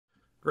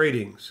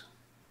Greetings.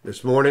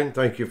 This morning,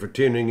 thank you for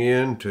tuning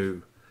in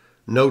to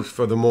Notes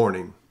for the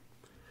Morning.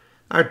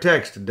 Our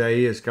text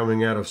today is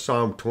coming out of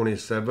Psalm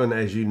 27.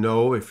 As you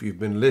know, if you've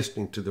been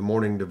listening to the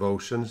morning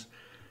devotions,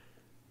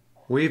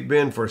 we've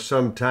been for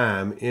some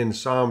time in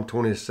Psalm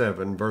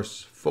 27,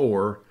 verse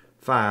 4,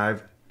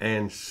 5,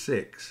 and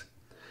 6.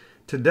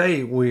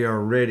 Today, we are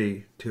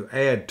ready to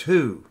add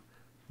to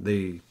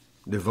the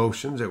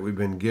devotions that we've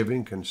been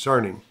giving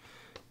concerning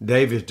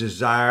David's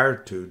desire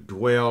to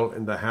dwell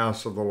in the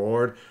house of the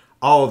Lord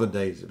all the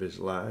days of his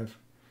life.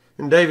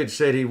 And David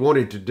said he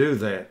wanted to do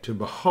that, to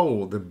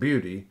behold the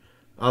beauty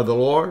of the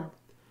Lord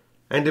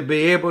and to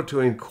be able to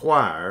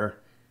inquire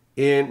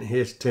in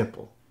his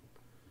temple.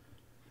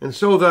 And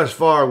so thus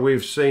far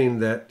we've seen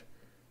that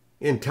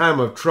in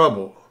time of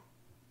trouble,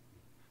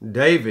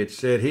 David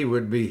said he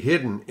would be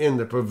hidden in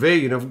the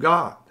pavilion of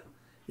God.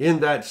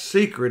 In that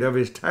secret of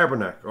his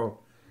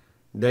tabernacle,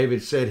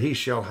 David said, "He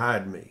shall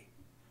hide me."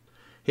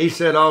 He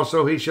said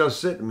also, "He shall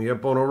set me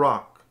upon a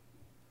rock."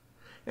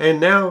 And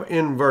now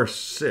in verse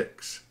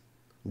 6,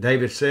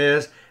 David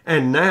says,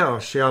 "And now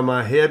shall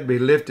my head be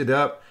lifted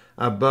up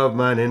above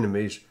mine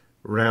enemies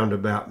round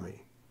about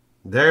me.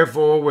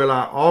 Therefore will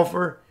I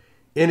offer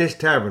in his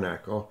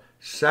tabernacle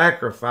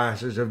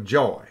sacrifices of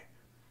joy.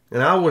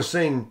 And I will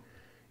sing,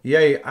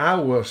 yea, I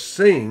will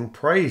sing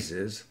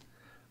praises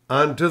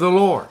unto the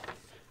Lord."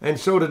 And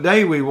so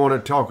today we want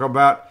to talk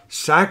about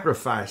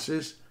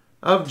sacrifices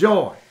of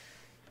joy.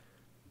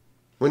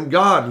 When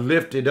God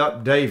lifted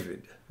up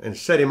David and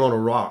set him on a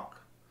rock,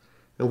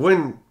 and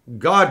when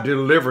God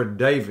delivered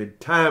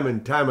David time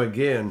and time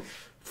again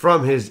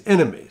from his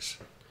enemies,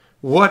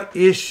 what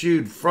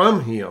issued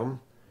from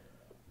him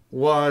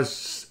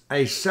was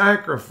a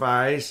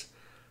sacrifice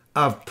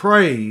of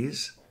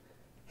praise.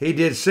 He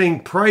did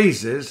sing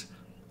praises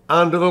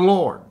unto the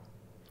Lord.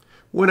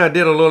 When I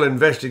did a little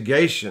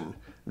investigation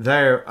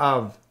there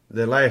of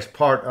the last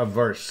part of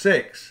verse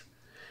 6,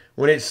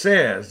 when it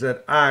says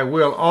that I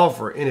will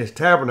offer in his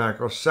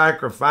tabernacle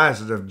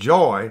sacrifices of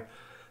joy,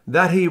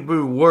 that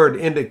Hebrew word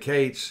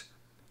indicates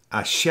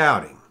a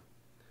shouting.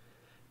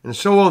 And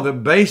so on the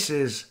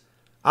basis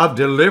of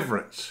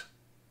deliverance,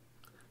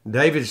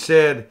 David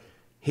said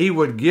he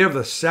would give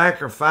the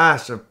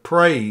sacrifice of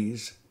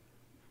praise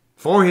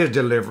for his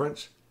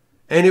deliverance,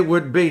 and it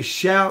would be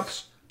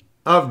shouts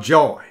of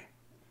joy.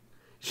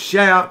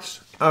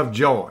 Shouts of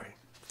joy.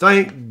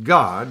 Thank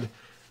God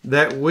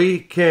that we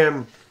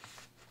can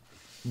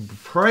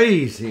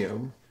praise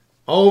him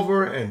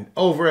over and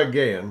over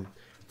again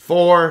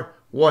for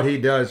what he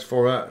does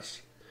for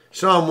us.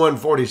 Psalm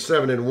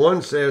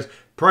 147:1 says,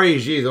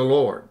 "Praise ye the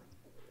Lord.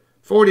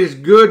 For it is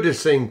good to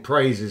sing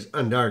praises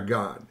unto our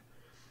God.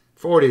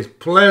 For it is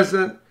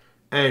pleasant,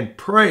 and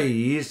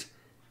praise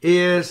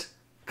is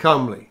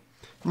comely."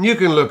 And you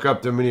can look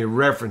up the many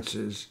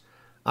references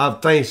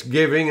of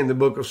thanksgiving in the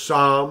book of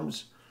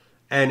Psalms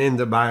and in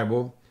the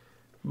Bible.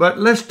 But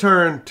let's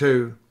turn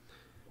to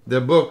the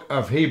book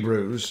of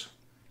Hebrews,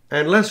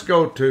 and let's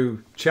go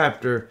to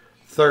chapter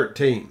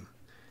 13.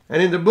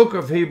 And in the book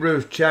of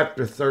Hebrews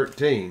chapter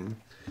 13,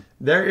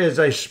 there is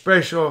a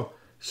special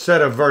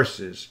set of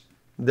verses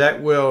that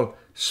will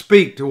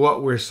speak to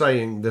what we're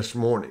saying this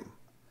morning.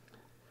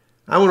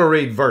 I want to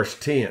read verse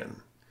 10.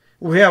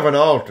 "We have an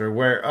altar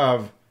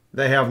whereof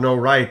they have no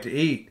right to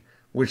eat,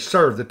 which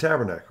serve the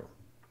tabernacle.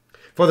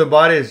 For the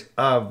bodies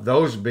of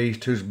those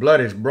beasts whose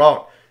blood is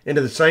brought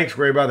into the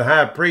sanctuary by the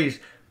high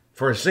priest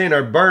for sin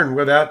are burned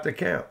without the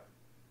camp.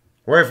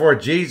 Wherefore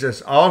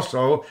Jesus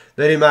also,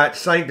 that he might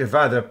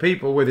sanctify the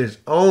people with his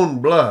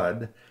own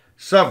blood,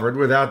 suffered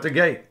without the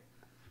gate.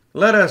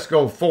 Let us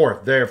go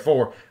forth,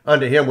 therefore,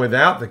 unto him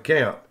without the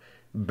camp,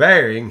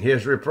 bearing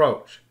his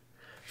reproach.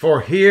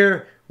 For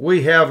here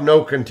we have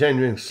no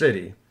continuing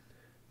city,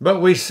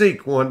 but we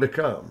seek one to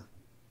come."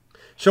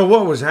 So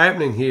what was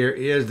happening here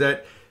is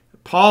that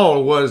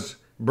Paul was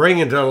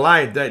bringing to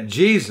light that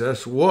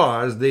Jesus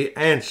was the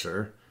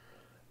answer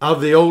of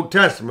the Old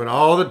Testament,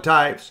 all the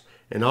types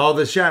and all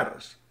the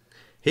shadows.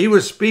 He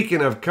was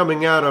speaking of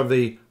coming out of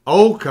the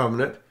Old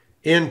Covenant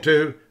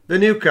into the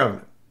New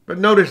Covenant. But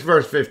notice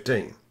verse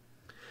 15.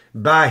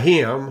 "By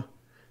him,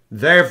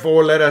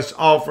 therefore, let us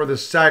offer the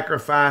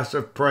sacrifice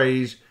of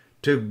praise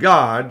to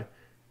God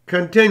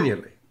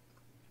continually.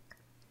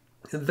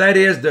 That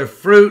is the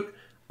fruit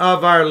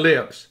of our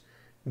lips,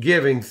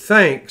 giving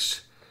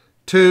thanks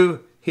to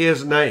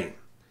his name."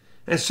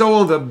 And so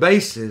on the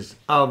basis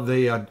of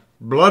the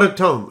blood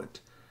atonement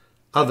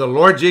of the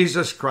Lord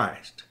Jesus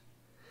Christ,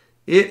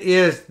 it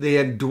is the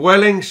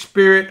indwelling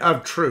Spirit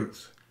of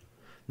truth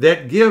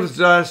that gives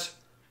us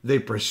the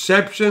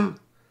perception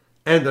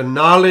and the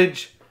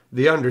knowledge,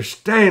 the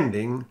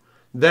understanding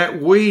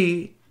that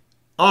we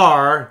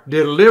are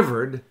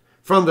delivered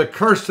from the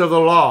curse of the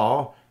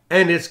law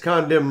and its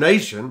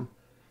condemnation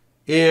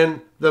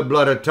in the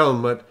blood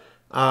atonement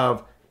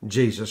of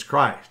Jesus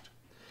Christ.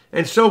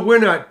 And so we're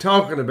not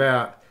talking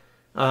about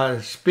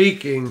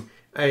speaking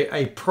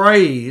a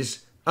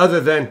praise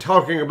other than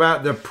talking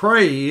about the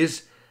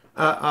praise,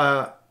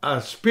 a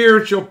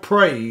spiritual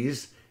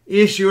praise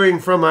issuing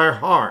from our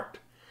heart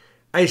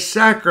a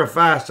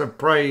sacrifice of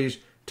praise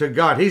to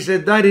God. He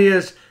said that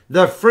is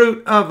the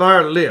fruit of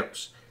our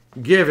lips,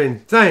 giving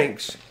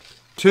thanks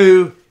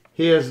to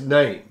his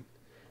name.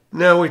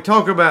 Now we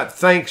talk about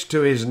thanks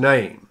to his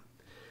name.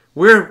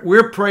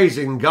 We're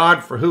praising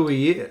God for who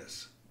he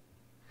is.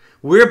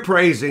 We're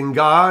praising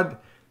God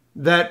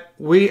that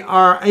we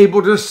are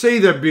able to see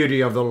the beauty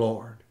of the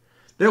Lord,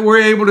 that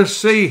we're able to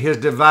see his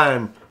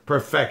divine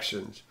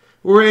perfections.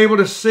 We're able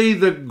to see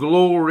the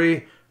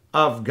glory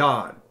of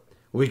God.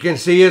 We can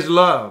see his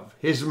love,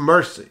 his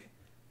mercy,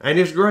 and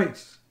his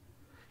grace,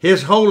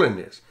 his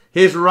holiness,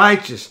 his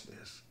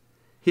righteousness,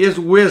 his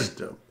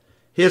wisdom,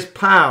 his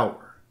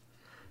power.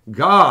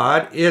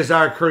 God is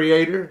our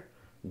creator,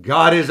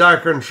 God is our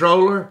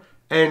controller,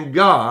 and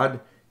God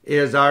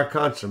is our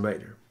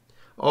consummator.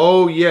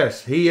 Oh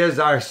yes, he is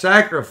our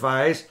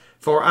sacrifice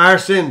for our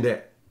sin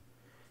debt.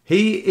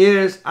 He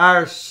is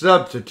our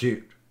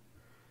substitute.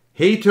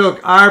 He took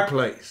our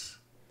place,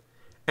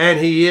 and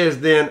he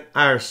is then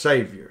our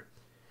Savior.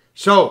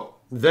 So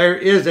there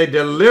is a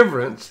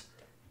deliverance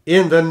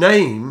in the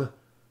name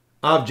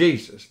of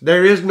Jesus.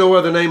 There is no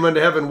other name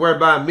under heaven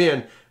whereby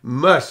men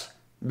must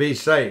be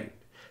saved.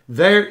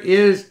 There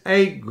is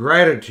a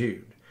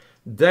gratitude.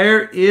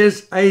 There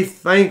is a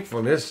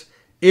thankfulness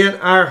in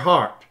our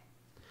heart.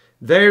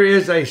 There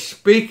is a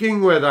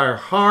speaking with our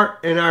heart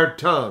and our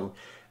tongue.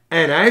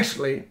 And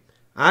actually,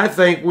 I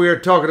think we're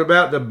talking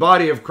about the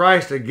body of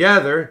Christ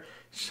together,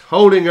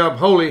 holding up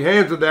holy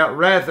hands without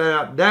wrath and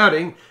without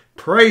doubting,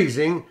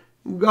 praising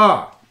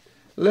God.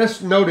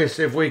 Let's notice,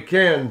 if we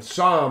can,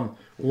 Psalm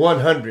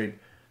 100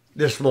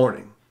 this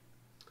morning.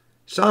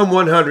 Psalm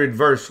 100,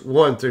 verse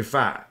 1 through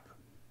 5.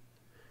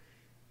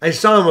 A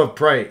psalm of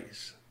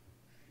praise.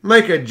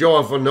 Make a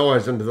joyful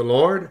noise unto the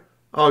Lord,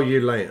 all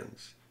you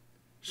lands.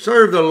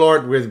 Serve the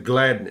Lord with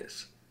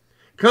gladness.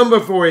 Come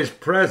before his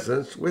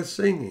presence with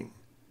singing.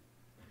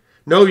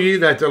 Know ye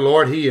that the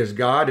Lord, he is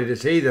God. It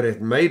is he that hath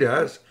made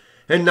us,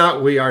 and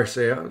not we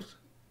ourselves.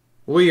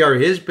 We are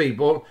his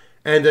people,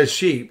 and the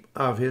sheep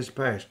of his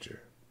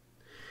pasture.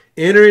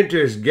 Enter into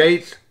his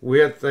gates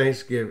with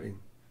thanksgiving,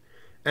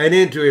 and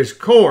into his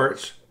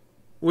courts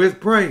with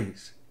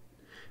praise.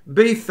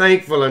 Be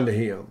thankful unto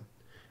him,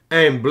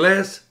 and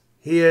bless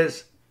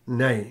his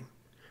name.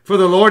 For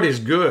the Lord is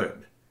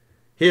good.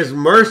 His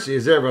mercy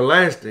is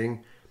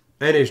everlasting,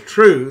 and his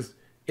truth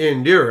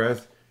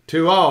endureth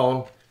to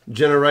all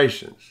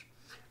generations.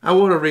 I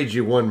want to read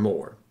you one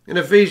more. In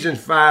Ephesians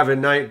 5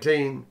 and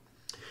 19,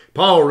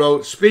 Paul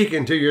wrote,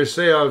 speaking to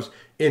yourselves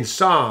in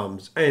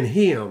psalms and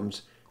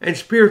hymns and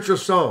spiritual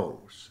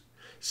songs,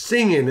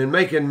 singing and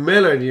making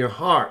melody in your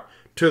heart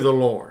to the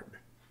Lord,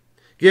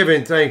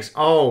 giving thanks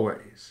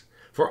always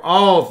for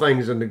all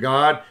things unto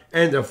God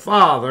and the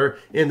Father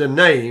in the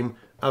name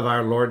of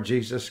our Lord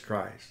Jesus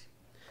Christ.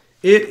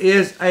 It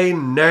is a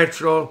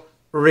natural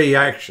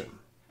reaction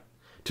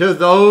to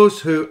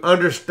those who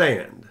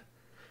understand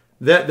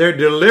that their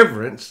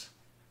deliverance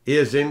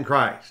is in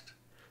Christ.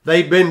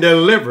 They've been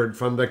delivered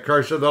from the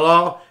curse of the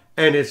law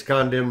and its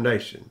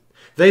condemnation.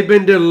 They've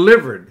been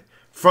delivered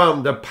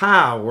from the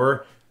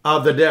power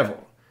of the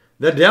devil.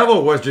 The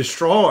devil was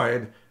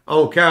destroyed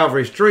on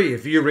Calvary's tree.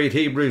 If you read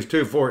Hebrews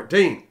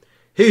 2:14,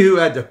 he who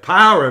had the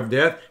power of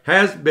death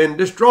has been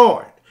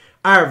destroyed.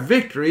 Our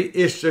victory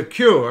is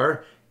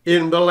secure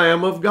in the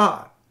Lamb of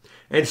God.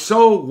 And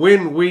so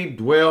when we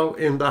dwell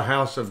in the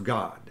house of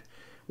God,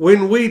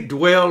 when we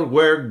dwell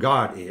where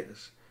God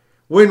is,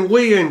 when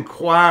we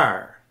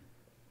inquire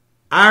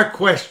our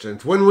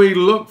questions, when we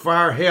look for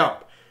our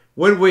help,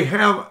 when we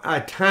have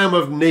a time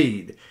of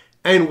need,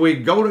 and we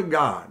go to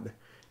God,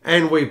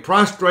 and we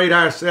prostrate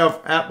ourselves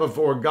out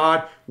before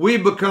God, we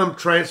become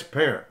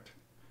transparent.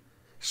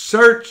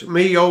 Search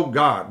me, O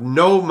God,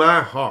 know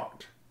my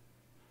heart.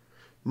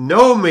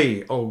 Know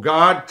me, O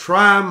God,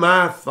 try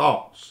my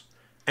thoughts,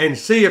 and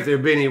see if there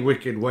be any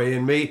wicked way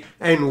in me,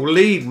 and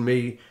lead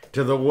me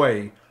to the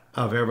way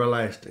of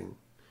everlasting.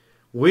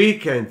 We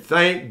can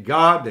thank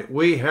God that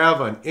we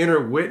have an inner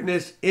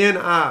witness in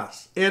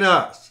us,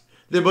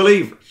 the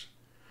believers,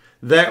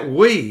 that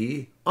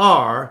we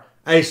are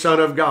a son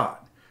of God.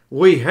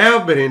 We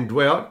have been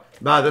indwelt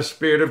by the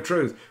Spirit of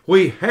truth.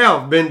 We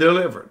have been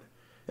delivered.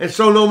 And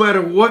so no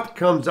matter what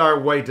comes our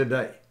way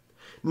today,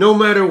 no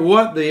matter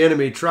what the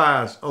enemy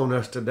tries on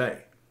us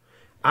today,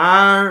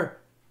 our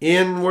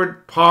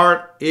inward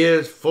part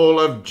is full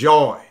of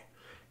joy,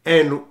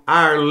 and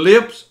our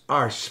lips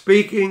are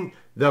speaking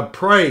the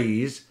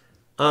praise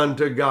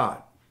unto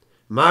God.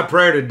 My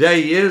prayer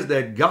today is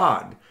that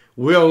God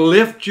will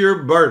lift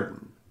your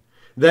burden,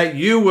 that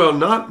you will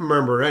not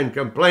murmur and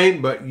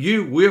complain, but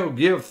you will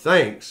give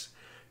thanks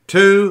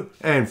to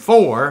and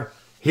for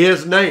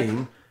his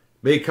name,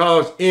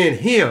 because in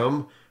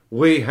him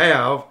we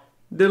have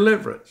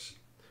deliverance.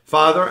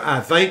 Father, I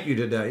thank you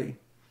today.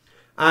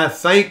 I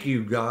thank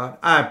you, God.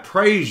 I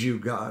praise you,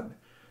 God,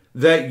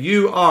 that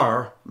you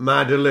are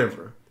my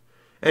deliverer.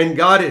 And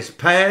God is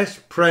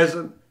past,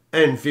 present,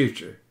 and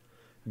future.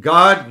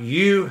 God,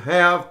 you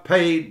have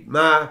paid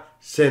my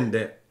sin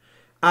debt.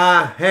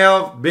 I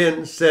have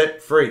been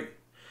set free.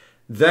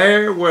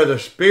 There where the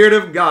Spirit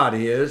of God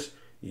is,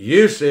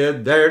 you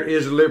said there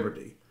is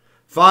liberty.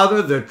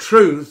 Father, the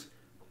truth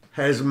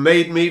has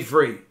made me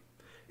free.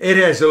 It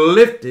has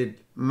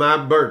lifted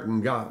my burden,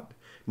 God.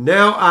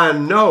 Now I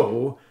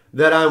know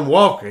that I'm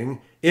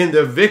walking in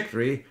the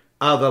victory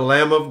of the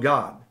Lamb of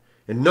God.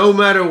 And no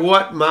matter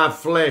what my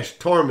flesh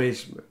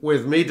torments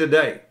with me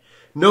today,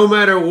 no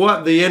matter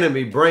what the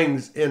enemy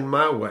brings in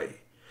my way,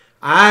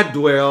 I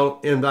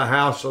dwell in the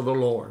house of the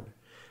Lord.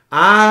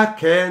 I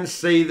can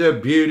see the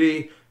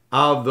beauty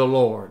of the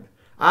Lord.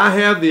 I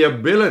have the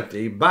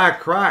ability by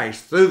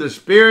Christ through the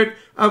Spirit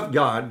of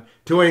God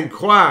to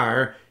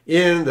inquire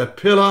in the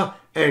pillar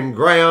and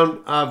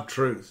ground of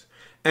truth.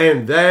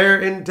 And there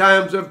in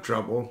times of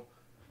trouble,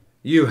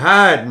 you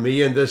hide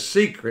me in the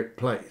secret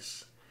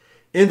place,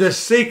 in the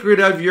secret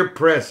of your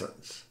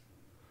presence.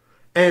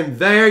 And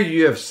there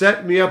you have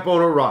set me up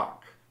on a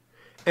rock.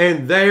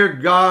 And there,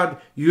 God,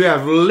 you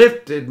have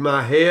lifted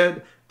my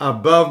head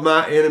above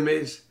my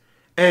enemies.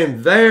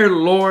 And there,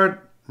 Lord,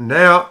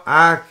 now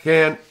I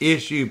can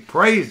issue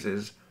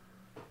praises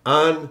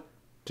unto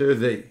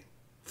thee.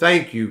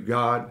 Thank you,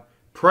 God.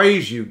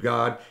 Praise you,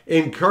 God.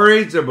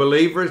 Encourage the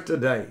believers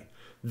today,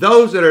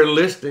 those that are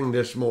listening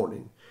this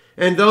morning,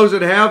 and those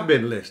that have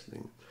been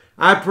listening.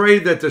 I pray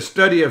that the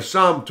study of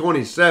Psalm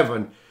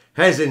 27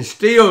 has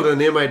instilled in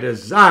them a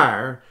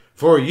desire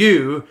for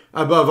you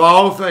above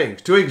all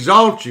things, to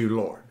exalt you,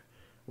 Lord.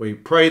 We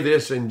pray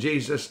this in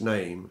Jesus'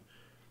 name.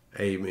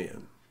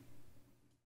 Amen.